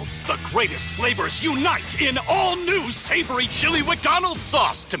WickDonald's. The greatest flavors unite in all new savory chili McDonald's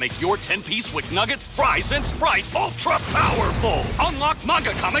sauce to make your 10-piece Wick Nuggets, fries, and Sprite ultra-powerful. Unlock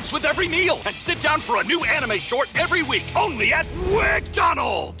manga comics with every meal and sit down for a new anime short every week only at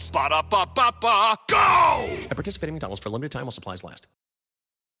WickDonald's. Ba-da-ba-ba-ba, go! At participating McDonald's for a limited time while supplies last.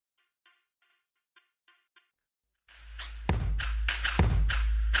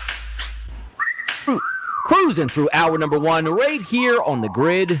 Cruising through hour number 1 right here on the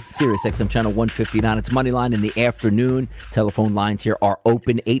grid, Sirius XM channel 159. It's Moneyline in the afternoon. Telephone lines here are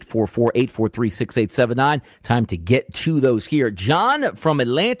open, 844-843-6879. Time to get to those here. John from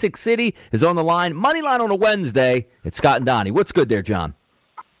Atlantic City is on the line. Moneyline on a Wednesday. It's Scott and Donnie. What's good there, John?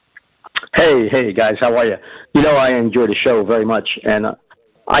 Hey, guys. How are you? I enjoy the show very much, and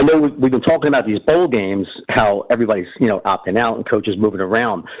I know we've been talking about these bowl games, how everybody's, opting out and coaches moving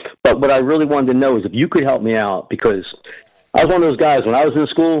around. But what I really wanted to know is if you could help me out, because I was one of those guys, when I was in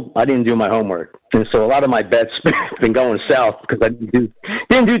school, I didn't do my homework. And so a lot of my bets have been going south because I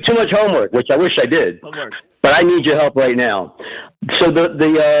didn't do too much homework, which I wish I did. But I need your help right now. So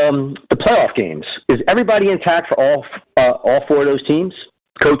the playoff games, is everybody intact for all four of those teams?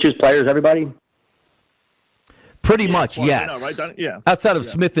 Coaches, players, everybody? Pretty much, yes. Know, right? Yeah. Outside of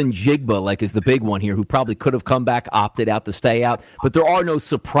Smith and Jigba, is the big one here, who probably could have come back, opted out to stay out. But there are no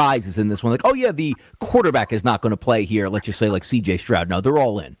surprises in this one. The quarterback is not going to play here. Let's just say C.J. Stroud. No, they're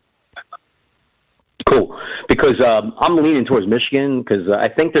all in. Cool. Because I'm leaning towards Michigan because I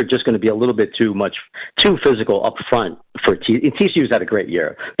think they're just going to be a little bit too physical up front for TCU's had a great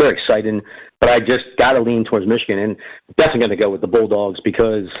year. They're exciting, but I just got to lean towards Michigan, and definitely going to go with the Bulldogs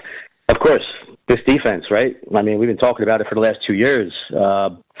because, of course, this defense, right? I mean, we've been talking about it for the last 2 years.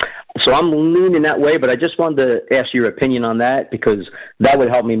 So I'm leaning that way, but I just wanted to ask your opinion on that because that would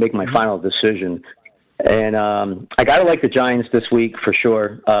help me make my final decision. And I got to like the Giants this week for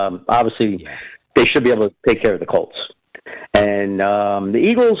sure. Obviously, they should be able to take care of the Colts. And the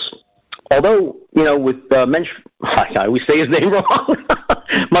Eagles, although, with Mensch, I always say his name wrong.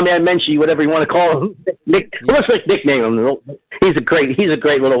 My man Menchie, whatever you want to call him. Let's nickname him. He's a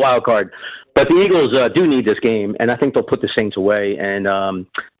great little wild card. But the Eagles do need this game, and I think they'll put the Saints away, and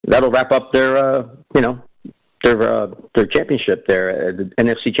that'll wrap up their championship, their the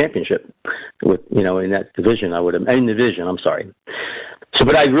NFC championship, with in that division. I'm sorry. So,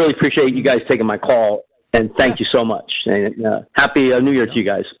 but I really appreciate you guys taking my call, and thank you so much. And happy New Year to you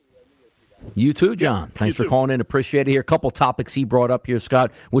guys. You too, John. Thanks for calling in. Appreciate it here. A couple topics he brought up here,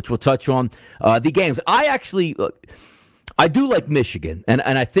 Scott, which we'll touch on. The games. I do like Michigan, and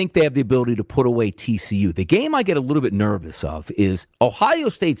I think they have the ability to put away TCU. The game I get a little bit nervous of is Ohio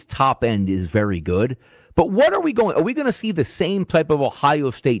State's top end is very good, but are we going to see the same type of Ohio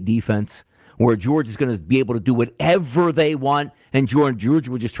State defense where Georgia's going to be able to do whatever they want, and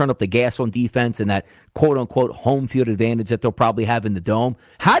Georgia will just turn up the gas on defense and that quote-unquote home field advantage that they'll probably have in the Dome?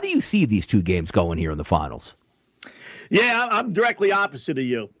 How do you see these two games going here in the finals? Yeah, I'm directly opposite of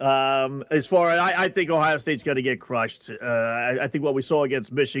you. As far as I think Ohio State's going to get crushed. I think what we saw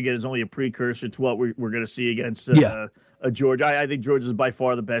against Michigan is only a precursor to what we're going to see against Georgia. I think Georgia's by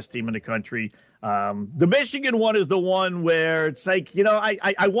far the best team in the country. The Michigan one is the one where it's I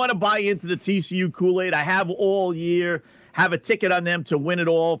want to buy into the TCU Kool-Aid. I have all year, have a ticket on them to win it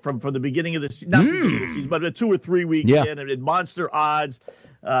all from the beginning of the season, not the beginning of the season, but 2 or 3 weeks in, and monster odds.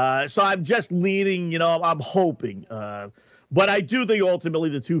 So I'm just leaning, I'm hoping. But I do think ultimately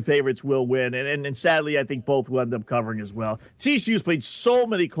the two favorites will win. And sadly, I think both will end up covering as well. TCU's played so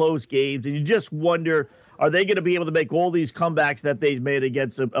many close games, and you just wonder, are they going to be able to make all these comebacks that they've made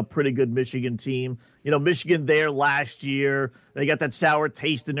against a pretty good Michigan team? Michigan there last year, they got that sour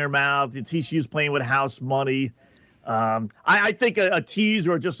taste in their mouth. The TCU's playing with house money. I think a tease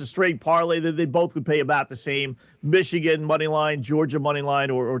or just a straight parlay that they both would pay about the same. Michigan money line, Georgia money line,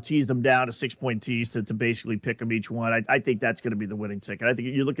 or tease them down to 6-point tease to basically pick them each one. I think that's going to be the winning ticket. I think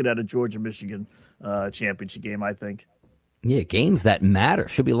you're looking at a Georgia-Michigan championship game, I think. Yeah, games that matter.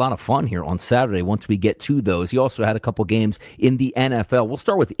 Should be a lot of fun here on Saturday once we get to those. He also had a couple games in the NFL. We'll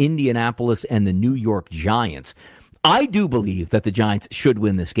start with Indianapolis and the New York Giants. I do believe that the Giants should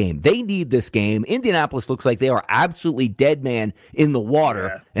win this game. They need this game. Indianapolis looks like they are absolutely dead man in the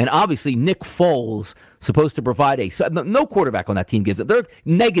water. Yeah. And obviously Nick Foles supposed to provide no quarterback on that team gives it. They're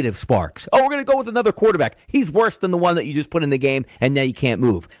negative sparks. Oh, we're going to go with another quarterback. He's worse than the one that you just put in the game, and now you can't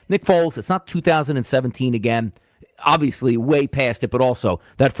move. Nick Foles, it's not 2017 again. Obviously way past it, but also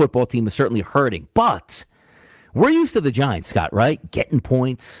that football team is certainly hurting. But we're used to the Giants, Scott, right? Getting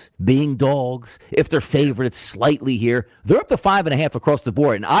points, being dogs. If they're favored, it's slightly here. They're up to 5.5 across the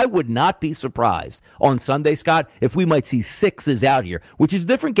board, and I would not be surprised on Sunday, Scott, if we might see 6s out here, which is a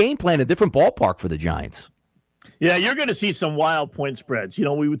different game plan, a different ballpark for the Giants. Yeah, you're going to see some wild point spreads.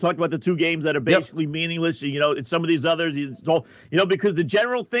 We talked about the two games that are basically meaningless. And some of these others, it's all, because the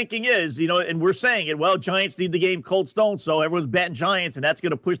general thinking is, and we're saying it, well, Giants need the game, Colts don't. So everyone's betting Giants, and that's going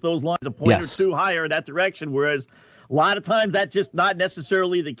to push those lines a point or two higher in that direction. Whereas a lot of times that's just not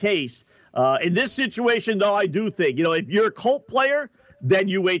necessarily the case. In this situation, though, I do think, if you're a Colt player, then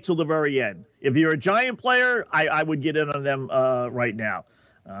you wait till the very end. If you're a Giant player, I would get in on them right now.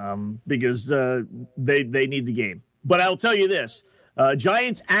 Because they need the game. But I'll tell you this,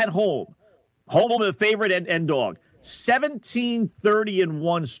 Giants at home a favorite and dog,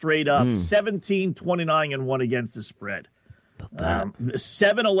 17-30-1 straight up, 17-29-1 against the spread.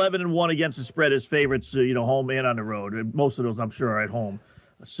 7-11-1 against the spread as favorites, home and on the road. Most of those, I'm sure, are at home.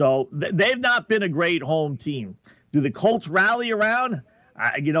 So they've not been a great home team. Do the Colts rally around?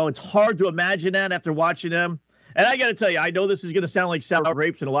 It's hard to imagine that after watching them. And I got to tell you, I know this is going to sound like sour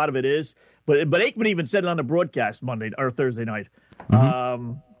grapes, and a lot of it is. But Aikman even said it on the broadcast Monday or Thursday night,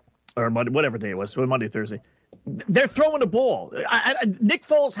 or Monday, whatever day it was, Monday, Thursday. They're throwing the ball. Nick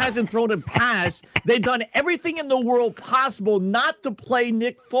Foles hasn't thrown a pass. They've done everything in the world possible not to play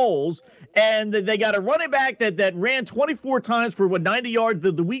Nick Foles. And they got a running back that ran 24 times for 90 yards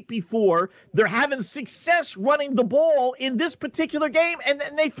the week before. They're having success running the ball in this particular game, and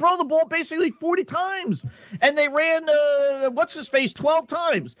they throw the ball basically 40 times. And they ran, 12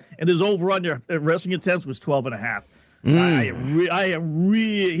 times. And his over-under wrestling attempts was 12.5. He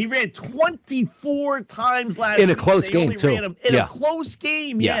ran 24 times last in a close game, too. A close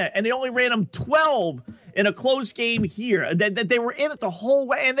game, and they only ran him 12 in a close game here. That they were in it the whole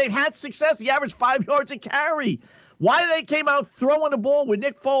way, and they've had success. He averaged 5 yards a carry. Why they came out throwing the ball with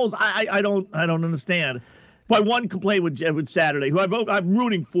Nick Foles, I don't understand. My one complaint with Saturday, who I'm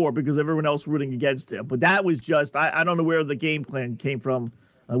rooting for because everyone else rooting against him, but that was just I don't know where the game plan came from.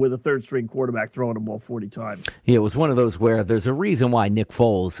 With a third-string quarterback throwing the ball 40 times. Yeah, it was one of those where there's a reason why Nick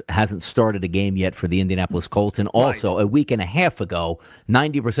Foles hasn't started a game yet for the Indianapolis Colts. And also, a week and a half ago,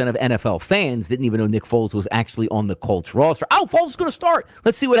 90% of NFL fans didn't even know Nick Foles was actually on the Colts roster. Oh, Foles is going to start.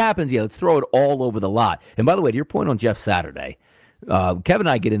 Let's see what happens. Yeah, let's throw it all over the lot. And by the way, to your point on Jeff Saturday, Kevin and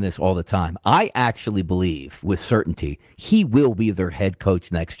I get in this all the time. I actually believe with certainty he will be their head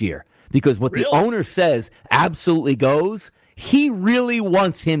coach next year. Because what the owner says absolutely goes. He really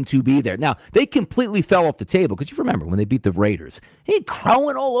wants him to be there. Now, they completely fell off the table because you remember when they beat the Raiders. He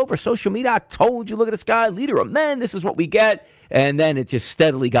crowing all over social media. I told you, look at this guy, leader of men. This is what we get. And then it just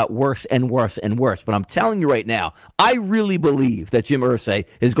steadily got worse and worse and worse. But I'm telling you right now, I really believe that Jim Irsay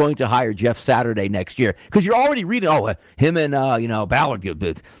is going to hire Jeff Saturday next year. Because you're already reading, him and, Ballard,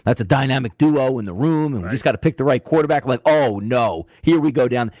 that's a dynamic duo in the room. And we just got to pick the right quarterback. I'm like, oh, no, here we go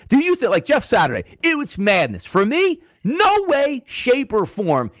down. Do you think, like Jeff Saturday, it's madness. For me, no way, shape, or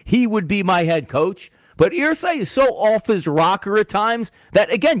form he would be my head coach. But Irsay is so off his rocker at times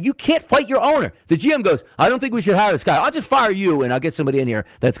that, again, you can't fight your owner. The GM goes, I don't think we should hire this guy. I'll just fire you, and I'll get somebody in here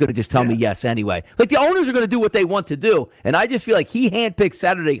that's going to just tell me yes anyway. Like, the owners are going to do what they want to do, and I just feel like he handpicked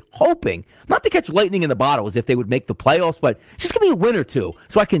Saturday hoping, not to catch lightning in the bottle as if they would make the playoffs, but just give me a win or two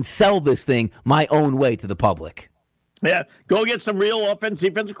so I can sell this thing my own way to the public. Yeah, go get some real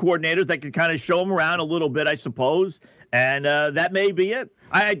defensive coordinators that can kind of show them around a little bit, I suppose, and that may be it.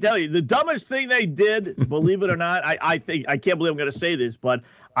 I tell you, the dumbest thing they did, believe it or not, I can't believe I'm going to say this, but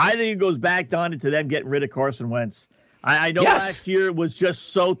I think it goes back down to them getting rid of Carson Wentz. I know last year it was just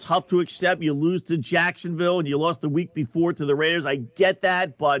so tough to accept. You lose to Jacksonville and you lost the week before to the Raiders. I get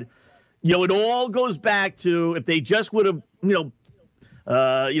that, but it all goes back to if they just would have,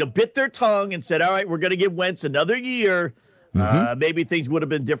 bit their tongue and said, all right, we're going to give Wentz another year. Maybe things would have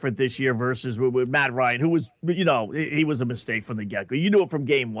been different this year versus with Matt Ryan, who was, he was a mistake from the get-go. You knew it from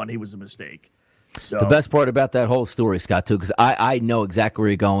game one, he was a mistake. So the best part about that whole story, Scott, too, because I know exactly where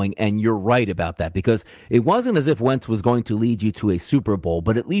you're going, and you're right about that, because it wasn't as if Wentz was going to lead you to a Super Bowl,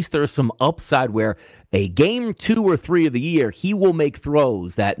 but at least there's some upside where a game 2 or 3 of the year, he will make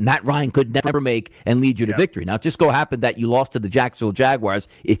throws that Matt Ryan could never make and lead you to victory. Now, it just so happened that you lost to the Jacksonville Jaguars.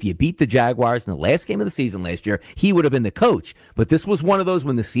 If you beat the Jaguars in the last game of the season last year, he would have been the coach. But this was one of those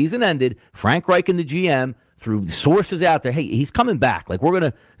when the season ended, Frank Reich and the GM, through sources out there, hey, he's coming back. Like, we're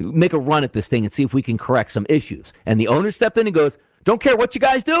going to make a run at this thing and see if we can correct some issues. And the owner stepped in and goes, don't care what you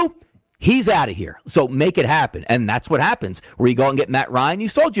guys do. He's out of here. So make it happen. And that's what happens where you go and get Matt Ryan. You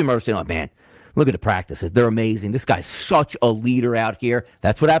saw Jim Irsay, oh, man, look at the practices. They're amazing. This guy's such a leader out here.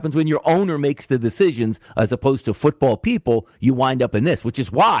 That's what happens when your owner makes the decisions as opposed to football people. You wind up in this, which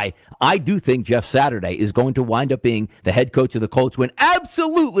is why I do think Jeff Saturday is going to wind up being the head coach of the Colts when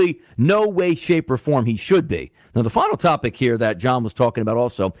absolutely no way, shape, or form he should be. Now, the final topic here that John was talking about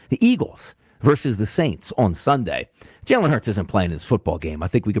also, the Eagles versus the Saints on Sunday. Jalen Hurts isn't playing this football game. I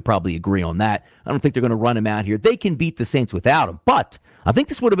think we could probably agree on that. I don't think they're going to run him out here. They can beat the Saints without him, but I think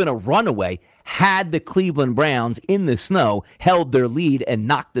this would have been a runaway had the Cleveland Browns in the snow held their lead and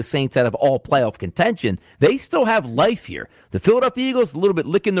knocked the Saints out of all playoff contention. They still have life here. The Philadelphia Eagles, a little bit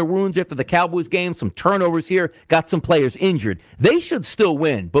licking their wounds after the Cowboys game, some turnovers here, got some players injured. They should still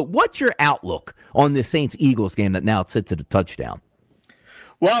win, but what's your outlook on this Saints-Eagles game that now sits at a touchdown?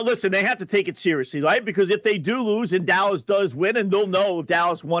 Well, listen, they have to take it seriously, right? Because if they do lose and Dallas does win, and they'll know if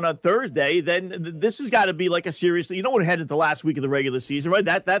Dallas won on Thursday, then this has got to be like a serious. You know, we're headed to the last week of the regular season, right?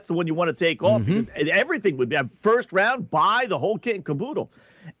 That's the one you want to take off. Because everything would be a first round, bye, the whole kit and caboodle.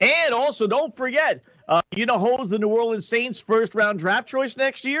 And also, don't forget, you know who's the New Orleans Saints first round draft choice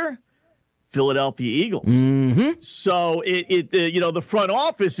next year? Philadelphia Eagles. So the front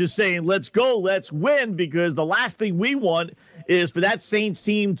office is saying, let's go, let's win, because the last thing we want is for that Saints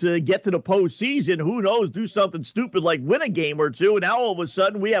team to get to the postseason. Who knows, do something stupid like win a game or two. And now all of a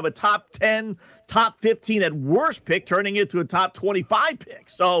sudden we have a top 10, top 15 at worst pick turning into a top 25 pick.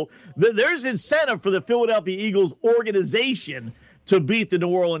 So there's incentive for the Philadelphia Eagles organization to beat the New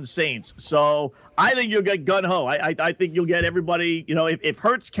Orleans Saints. So I think you'll get gun-ho. I think you'll get everybody, if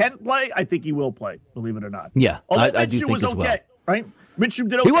Hurts can play, I think he will play, believe it or not. Yeah, I do think was as okay, well. Right? Minshew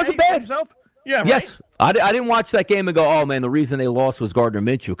did okay. He wasn't bad. Himself? Yeah, right? Yes. I didn't watch that game and go, oh, man, the reason they lost was Gardner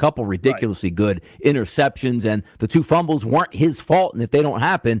Minshew. A couple ridiculously good interceptions, and the 2 fumbles weren't his fault. And if they don't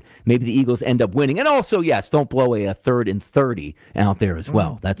happen, maybe the Eagles end up winning. And also, yes, don't blow a 3rd and 30 out there as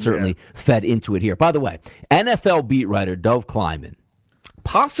well. That certainly fed into it here. By the way, NFL beat writer Dov Kleiman,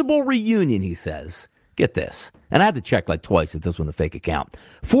 possible reunion, he says. Get this. And I had to check like twice if this was a fake account.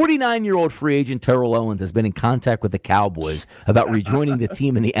 49-year-old free agent Terrell Owens has been in contact with the Cowboys about rejoining the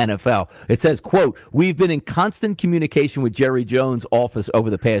team in the NFL. It says, quote, we've been in constant communication with Jerry Jones' office over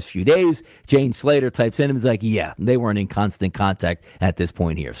the past few days. Jane Slater types in and is like, yeah, they weren't in constant contact at this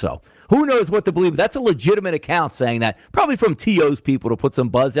point here. So who knows what to believe. That's a legitimate account saying that, probably from T.O.'s people to put some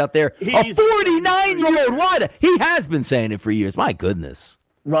buzz out there. A 49-year-old rider. He has been saying it for years. My goodness.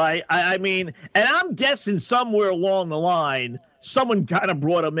 Right. I mean, and I'm guessing somewhere along the line, someone kind of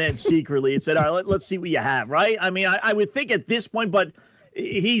brought him in secretly and said, all right, let's see what you have, right? I mean, I would think at this point, but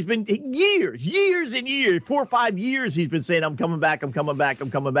he's been years and years, 4 or 5 years, he's been saying, I'm coming back.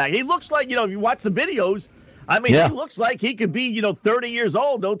 He looks like, if you watch the videos, I mean, He looks like he could be, 30 years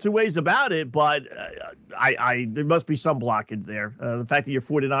old, no two ways about it, but there must be some blockage there. The fact that you're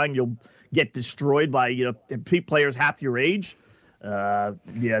 49, you'll get destroyed by, players half your age.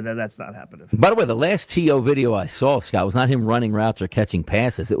 That's not happening. By the way, the last T.O. video I saw, Scott, was not him running routes or catching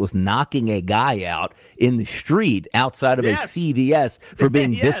passes. It was knocking a guy out in the street outside of a CVS for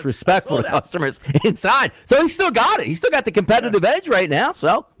being disrespectful to customers inside. So he still got it. He's still got the competitive edge right now,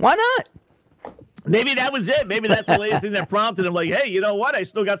 so why not? Maybe that was it. Maybe that's the latest thing that prompted him, like, hey, you know what? I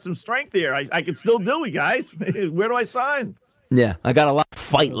still got some strength here. I can still do it, guys. Where do I sign? Yeah, I got a lot of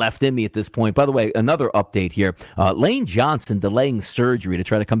fight left in me at this point. By the way, another update here. Lane Johnson delaying surgery to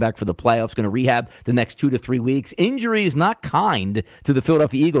try to come back for the playoffs. Going to rehab the next 2 to 3 weeks. Injury is not kind to the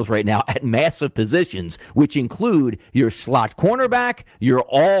Philadelphia Eagles right now at massive positions, which include your slot cornerback, your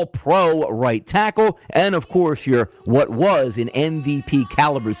all-pro right tackle, and, of course, your what was an MVP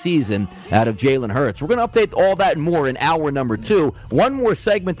caliber season out of Jalen Hurts. We're going to update all that and more in hour number 2. One more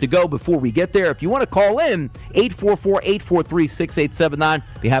segment to go before we get there. If you want to call in, 844-843-6879.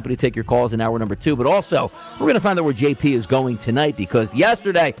 Be happy to take your calls in hour number 2. But also, we're going to find out where JP is going tonight, because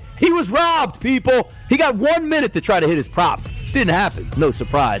yesterday he was robbed, people. He got 1 minute to try to hit his props. Didn't happen. No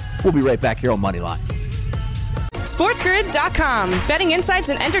surprise. We'll be right back here on Moneyline. SportsGrid.com. Betting insights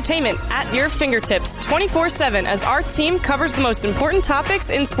and entertainment at your fingertips 24/7 as our team covers the most important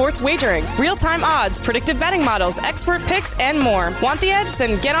topics in sports wagering. Real-time odds, predictive betting models, expert picks, and more. Want the edge?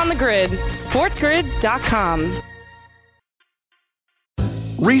 Then get on the grid. SportsGrid.com.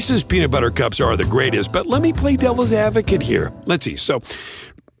 Reese's Peanut Butter Cups are the greatest, but let me play devil's advocate here. Let's see. So,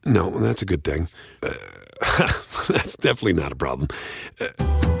 no, that's a good thing. That's definitely not a problem.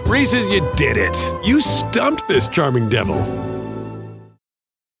 Reese's, you did it. You stumped this charming devil.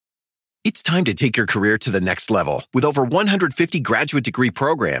 It's time to take your career to the next level. With over 150 graduate degree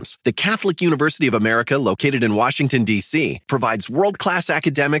programs, the Catholic University of America, located in Washington, D.C., provides world-class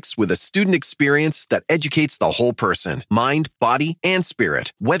academics with a student experience that educates the whole person, mind, body, and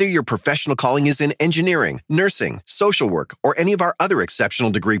spirit. Whether your professional calling is in engineering, nursing, social work, or any of our other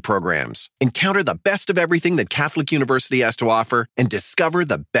exceptional degree programs, encounter the best of everything that Catholic University has to offer and discover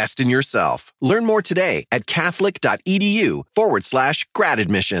the best in yourself. Learn more today at catholic.edu/grad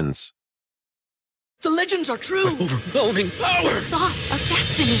admissions. The legends are true. Overwhelming power! The sauce of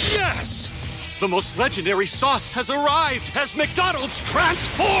destiny. Yes! The most legendary sauce has arrived as McDonald's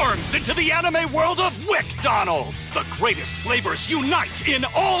transforms into the anime world of WickDonald's. The greatest flavors unite in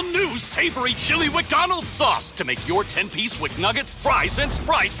all new savory chili McDonald's sauce to make your 10-piece Wick Nuggets, fries, and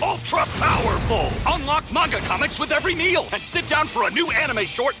Sprite ultra-powerful. Unlock manga comics with every meal and sit down for a new anime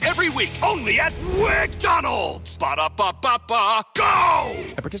short every week only at WickDonald's. Ba-da-ba-ba-ba, go!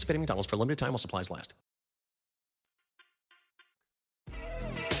 At participating McDonald's for a limited time while supplies last.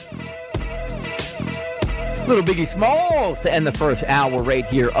 Little Biggie Smalls to end the first hour right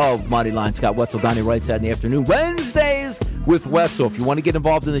here of Moneyline. Scott Wetzel, Donnie right side in the afternoon. Wednesdays with Wetzel. If you want to get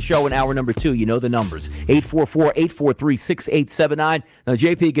involved in the show in hour number 2, you know the numbers. 844-843-6879. Now,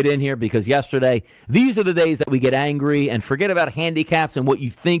 JP, get in here because yesterday, these are the days that we get angry and forget about handicaps and what you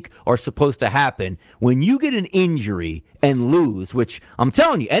think are supposed to happen. When you get an injury and lose, which I'm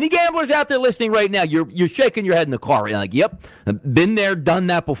telling you, any gamblers out there listening right now, you're shaking your head in the car. You're like, yep, been there, done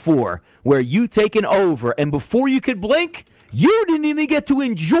that before, where you take an over, and before you could blink, you didn't even get to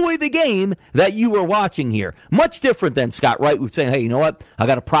enjoy the game that you were watching here. Much different than Scott Wright was saying, hey, you know what? I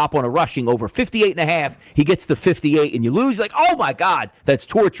got a prop on a rushing over 58.5. He gets the 58 and you lose. Like, oh my God, that's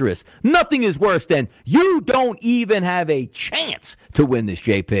torturous. Nothing is worse than you don't even have a chance to win this,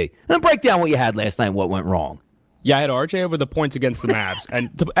 JP. And break down what you had last night and what went wrong. Yeah, I had RJ over the points against the Mavs. And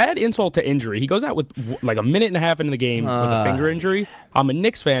to add insult to injury, he goes out with like a minute and a half into the game with a finger injury. I'm a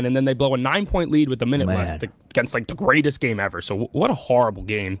Knicks fan, and then they blow a 9-point lead with a minute left against like the greatest game ever. So what a horrible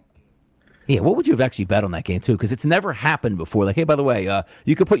game. Yeah, what would you have actually bet on that game, too? Because it's never happened before. Like, hey, by the way,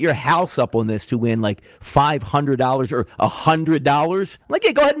 you could put your house up on this to win, like, $500 or $100. Like,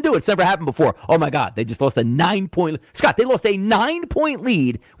 yeah, go ahead and do it. It's never happened before. Oh, my God, they just lost a 9-point... Scott, they lost a 9-point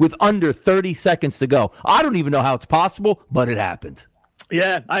lead with under 30 seconds to go. I don't even know how it's possible, but it happened.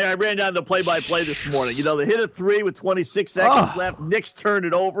 Yeah, I ran down the play-by-play this morning. You know, they hit a 3 with 26 seconds left. Knicks turned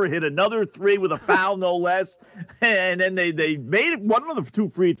it over, hit another 3 with a foul, no less. And then they made it one of the 2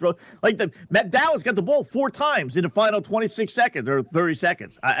 free throws. Like, Dallas got the ball 4 times in the final 26 seconds or 30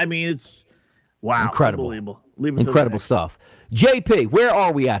 seconds. I mean, it's, wow. Incredible. Unbelievable. Incredible stuff. JP, where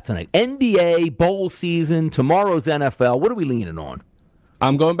are we at tonight? NBA, bowl season, tomorrow's NFL. What are we leaning on?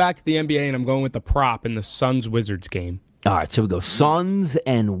 I'm going back to the NBA, and I'm going with the prop in the Suns-Wizards game. All right, so we go Suns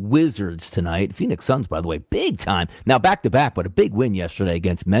and Wizards tonight. Phoenix Suns, by the way, big time. Now back-to-back, but a big win yesterday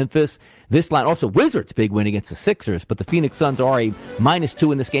against Memphis. This line, also Wizards, big win against the Sixers, but the Phoenix Suns are a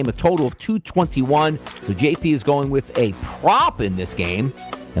 -2 in this game, a total of 221. So JP is going with a prop in this game.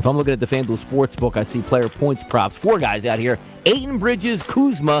 If I'm looking at the FanDuel Sportsbook, I see player points props. 4 guys out here, Ayton, Bridges,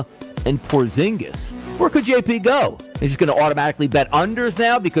 Kuzma, and Porzingis. Where could JP go? Is he going to automatically bet unders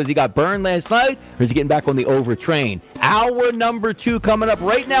now because he got burned last night? Or is he getting back on the over train? Hour number 2 coming up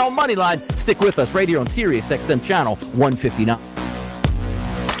right now on Moneyline. Stick with us right here on Sirius XM Channel 159.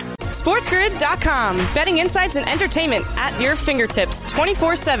 SportsGrid.com. Betting insights and entertainment at your fingertips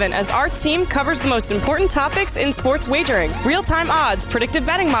 24/7 as our team covers the most important topics in sports wagering. Real-time odds, predictive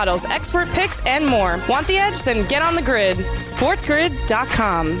betting models, expert picks, and more. Want the edge? Then get on the grid.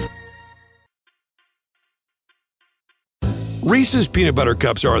 SportsGrid.com. Reese's Peanut Butter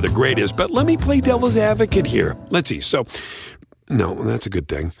Cups are the greatest, but let me play devil's advocate here. Let's see. So, no, that's a good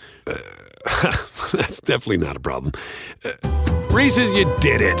thing. That's definitely not a problem. Reese's, you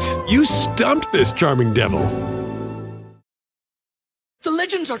did it. You stumped this charming devil. The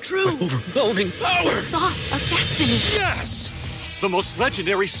legends are true. Overwhelming power! The sauce of destiny. Yes! The most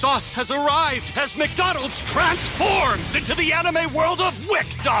legendary sauce has arrived as McDonald's transforms into the anime world of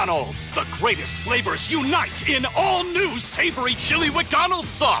WickDonald's. The greatest flavors unite in all new savory chili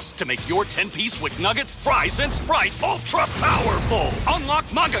McDonald's sauce to make your 10-piece Wick Nuggets, fries, and Sprite ultra-powerful.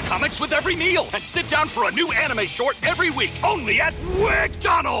 Unlock manga comics with every meal and sit down for a new anime short every week only at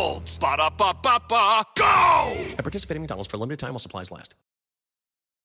WickDonald's. Ba-da-ba-ba-ba, go! At participating McDonald's for a limited time while supplies last.